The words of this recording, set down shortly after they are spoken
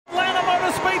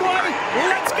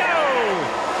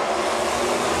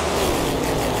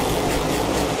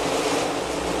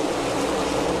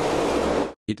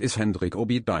It is Hendrik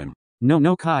Obi time.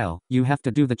 No, Kyle, you have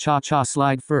to do the cha-cha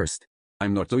slide first.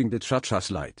 I'm not doing the cha-cha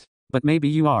slide. But maybe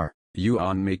you are. You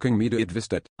are making me do it with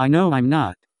that. I know I'm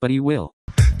not, but he will.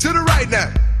 To the right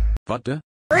now. What the?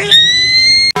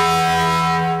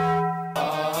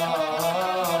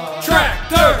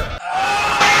 Tractor!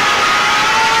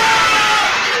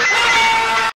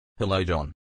 Hello,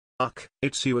 John. Uck,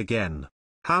 it's you again.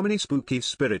 How many spooky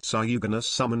spirits are you gonna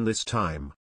summon this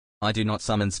time? I do not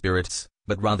summon spirits,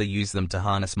 but rather use them to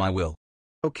harness my will.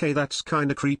 Okay, that's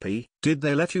kinda creepy. Did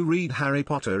they let you read Harry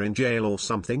Potter in jail or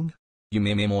something? You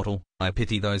mere mortal, I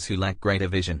pity those who lack greater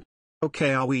vision.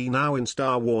 Okay, are we now in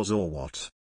Star Wars or what?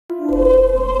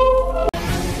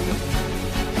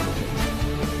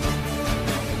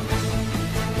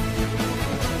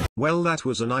 Well, that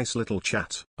was a nice little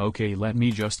chat. Okay, let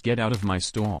me just get out of my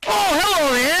stall.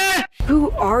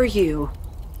 Who are you?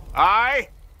 I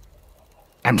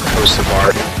I'm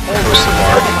Kosovar.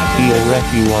 He'll wreck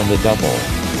you on the double.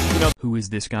 Who is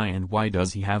this guy and why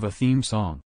does he have a theme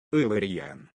song?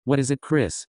 Ilarian. What is it,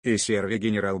 Chris? И серви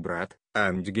генерал-брат,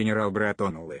 генерал-брат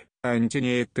онли.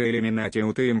 Антинеетте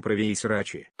элиминатиуты импровей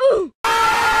срачи.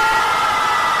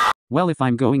 Well, if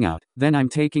I'm going out, then I'm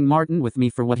taking Martin with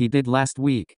me for what he did last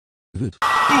week. Rut.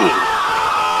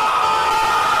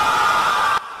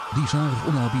 Die zalig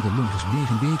onaanbieden lunches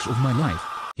 9 weeks of my life.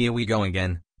 Here we go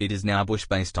again, it is now Busch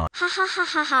based on. Ha ha ha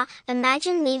ha ha,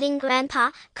 imagine leaving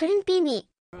Grandpa, couldn't be me.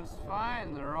 It's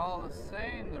fine, they're all the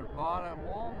same, they're bought at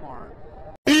Walmart.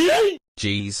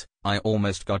 Geez, I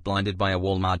almost got blinded by a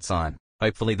Walmart sign.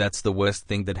 Hopefully that's the worst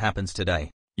thing that happens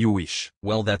today. You wish.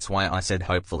 Well, that's why I said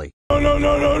hopefully. No.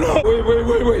 Wait.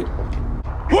 Wait.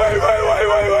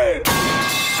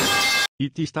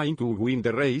 It is time to win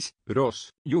the race, Ross.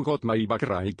 You got my back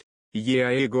right. Yeah,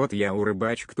 I got ya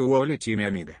urbac to all team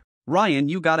amiga. Ryan,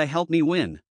 you gotta help me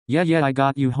win. Yeah, I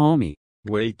got you, homie.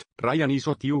 Wait, Ryan is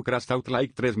what you crashed out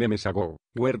like 3 memes ago.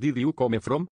 Where did you come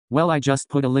from? Well, I just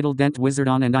put a little dent wizard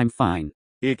on and I'm fine.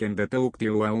 I can talk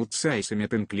you outside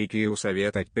and click you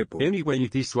советать people. Anyway,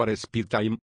 it is your speed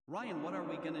time. Ryan, what are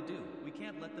we gonna do? We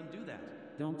can't let them do that.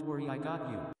 Don't worry, I got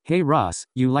you. Hey Ross,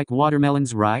 you like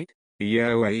watermelons, right?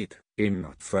 Yeah, wait, I'm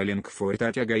not falling for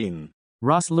that again.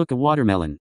 Ross, look a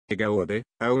watermelon. Гаоды,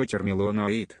 а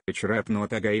watermelon it's rap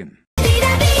not again.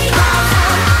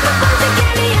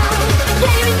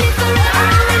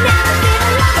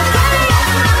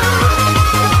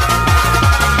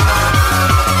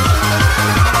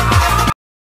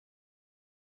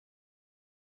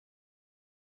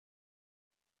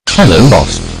 Hello,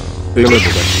 boss.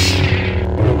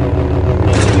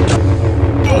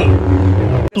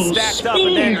 Stacked up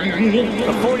and then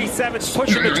the 47's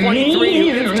pushing the 23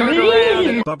 who gets turned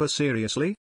around. Bubba,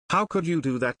 seriously? How could you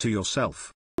do that to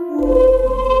yourself?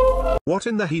 What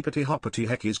in the heapity hoppity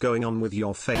heck is going on with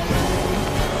your face?